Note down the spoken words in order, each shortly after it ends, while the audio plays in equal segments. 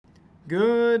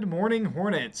Good morning,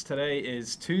 Hornets. Today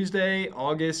is Tuesday,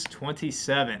 August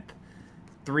 27th.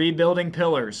 3 building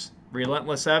pillars: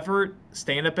 relentless effort,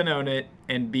 stand up and own it,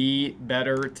 and be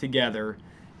better together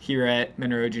here at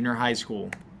Monroe Junior High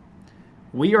School.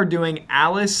 We are doing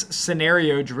ALICE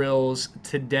scenario drills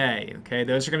today. Okay,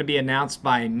 those are going to be announced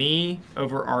by me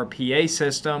over our PA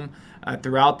system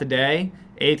throughout the day.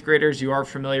 8th graders, you are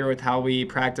familiar with how we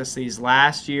practiced these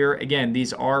last year. Again,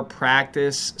 these are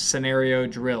practice scenario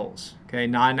drills, okay,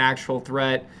 not an actual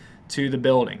threat to the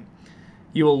building.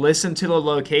 You will listen to the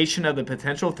location of the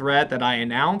potential threat that I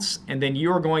announce, and then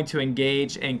you are going to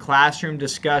engage in classroom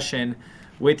discussion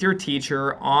with your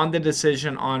teacher on the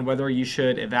decision on whether you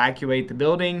should evacuate the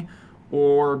building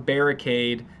or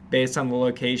barricade based on the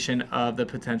location of the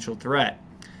potential threat.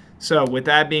 So with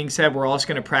that being said, we're also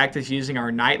going to practice using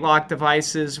our night lock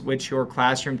devices, which your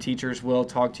classroom teachers will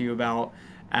talk to you about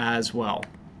as well.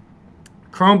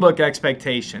 Chromebook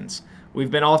expectations. We've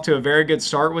been off to a very good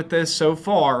start with this so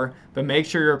far, but make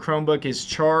sure your Chromebook is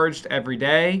charged every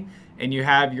day and you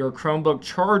have your Chromebook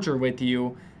charger with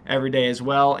you every day as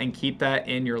well, and keep that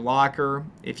in your locker.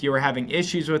 If you are having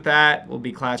issues with that, it will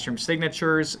be classroom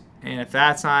signatures, and if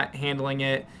that's not handling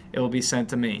it, it will be sent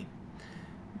to me.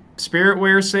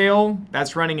 Spiritware sale,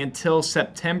 that's running until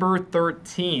September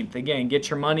 13th. Again, get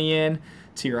your money in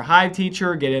to your Hive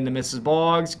teacher, get into Mrs.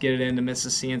 Boggs, get it into Mrs.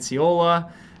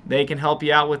 Cianciola. They can help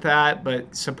you out with that,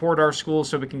 but support our school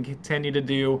so we can continue to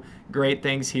do great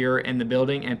things here in the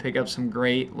building and pick up some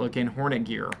great looking Hornet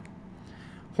gear.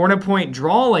 Hornet Point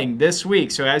drawing this week.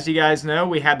 So as you guys know,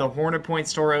 we had the Hornet Point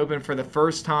store open for the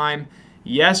first time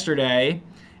yesterday.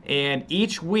 And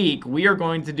each week we are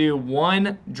going to do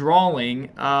one drawing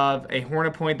of a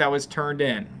Hornet Point that was turned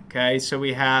in. Okay, so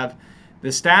we have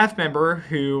the staff member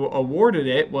who awarded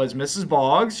it was Mrs.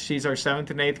 Boggs. She's our 7th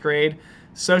and 8th grade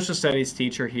social studies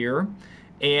teacher here.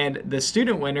 And the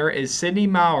student winner is Sydney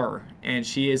Maurer, and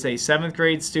she is a 7th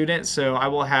grade student. So I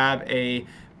will have a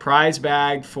prize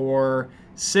bag for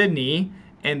Sydney,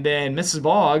 and then Mrs.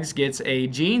 Boggs gets a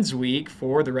jeans week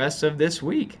for the rest of this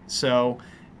week. So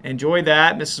enjoy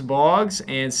that, Mrs. Boggs,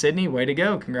 and Sydney, way to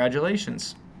go.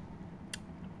 Congratulations.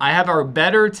 I have our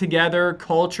Better Together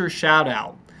culture shout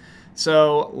out.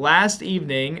 So last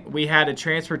evening we had a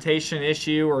transportation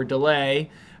issue or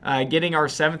delay getting our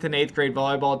 7th and 8th grade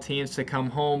volleyball teams to come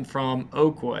home from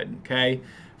Oakwood. Okay,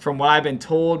 from what I've been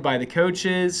told by the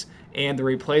coaches and the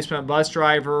replacement bus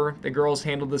driver, the girls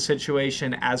handled the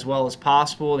situation as well as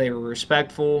possible. They were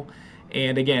respectful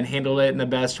and, again, handled it in the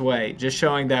best way, just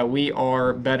showing that we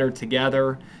are better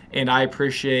together. And I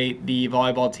appreciate the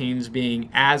volleyball teams being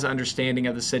as understanding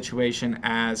of the situation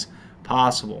as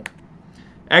possible.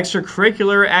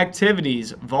 Extracurricular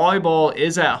activities. Volleyball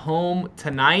is at home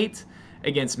tonight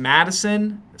against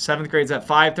Madison. 7th grade's at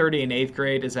 5:30 and 8th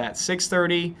grade is at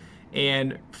 6:30.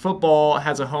 And football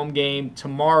has a home game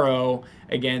tomorrow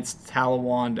against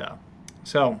Talawanda.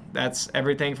 So that's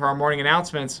everything for our morning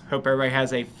announcements. Hope everybody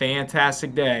has a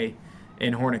fantastic day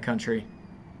in Hornet Country.